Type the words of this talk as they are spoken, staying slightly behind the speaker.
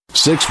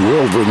6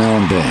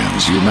 world-renowned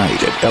bands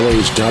unite at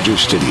LA's Dodger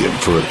Stadium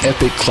for an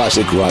epic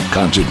classic rock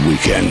concert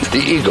weekend. The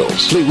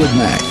Eagles, Fleetwood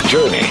Mac,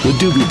 Journey, the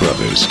Doobie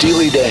Brothers,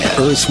 Steely Dan,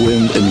 Earth,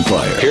 Wind, and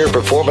Fire. Hear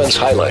performance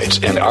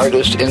highlights and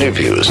artist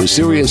interviews with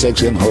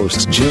SiriusXM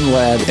hosts Jim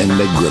Ladd and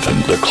Meg Griffin.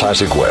 The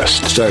Classic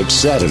West starts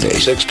Saturday,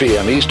 6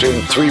 p.m.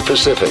 Eastern, 3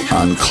 Pacific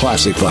on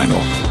Classic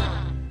Vinyl.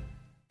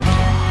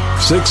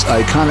 6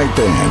 iconic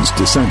bands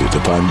descended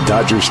upon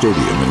Dodger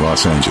Stadium in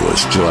Los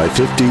Angeles, July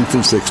 15th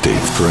and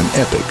 16th for an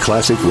epic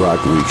classic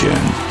rock weekend.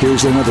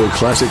 Here's another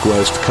Classic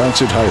West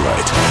concert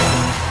highlight.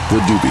 The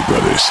Doobie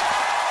Brothers.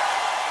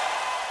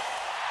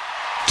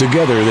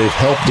 Together, they've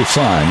helped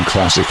define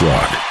classic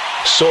rock.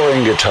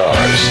 Soaring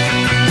guitars.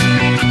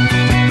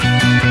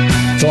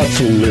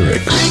 Thoughtful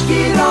lyrics.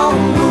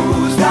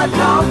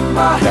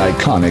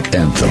 Iconic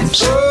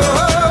anthems.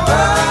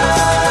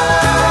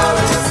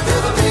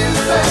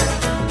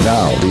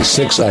 Now, these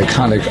 6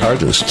 iconic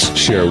artists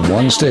share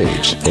one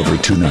stage over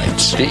 2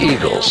 nights. The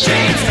Eagles,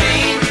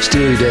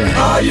 Steely Dan,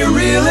 Are You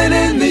Reeling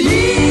in the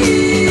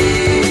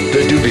Year?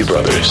 The Doobie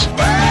Brothers,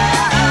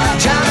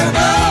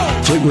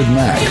 Fleetwood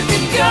Mac,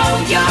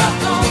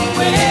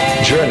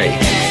 Journey,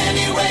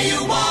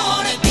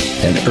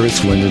 and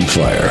Earth, Wind, and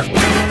Fire.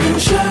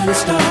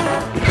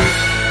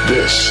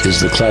 This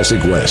is the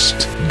Classic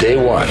West, Day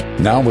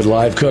 1. Now with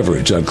live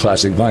coverage on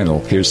Classic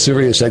Vinyl, here's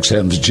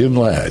SiriusXM's Jim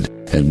Ladd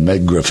and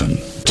Meg Griffin.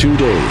 2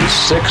 days,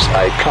 6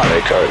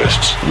 iconic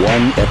artists,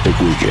 1 epic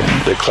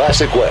weekend. The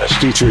Classic West,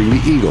 featuring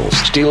the Eagles,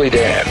 Steely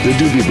Dan, the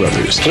Doobie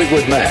Brothers,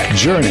 Fleetwood Mac,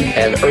 Journey,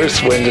 and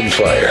Earth, Wind, and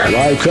Fire.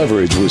 Live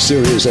coverage with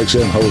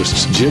SiriusXM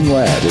hosts Jim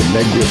Ladd and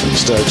Meg Griffin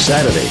starts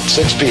Saturday,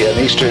 6 p.m.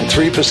 Eastern,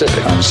 3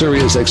 Pacific on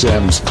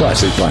SiriusXM's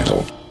Classic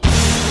Vinyl.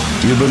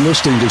 You've been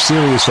listening to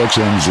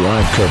SiriusXM's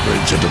live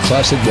coverage of the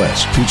Classic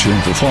West,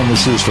 featuring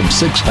performances from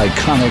 6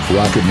 iconic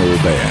rock and roll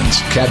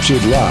bands,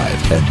 captured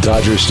live at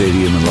Dodger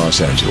Stadium in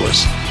Los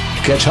Angeles.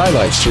 Catch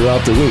highlights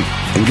throughout the week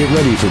and get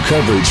ready for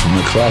coverage from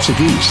the Classic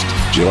East,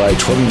 July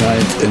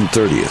 29th and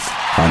 30th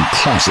on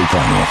Classic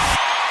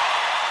Vinyl.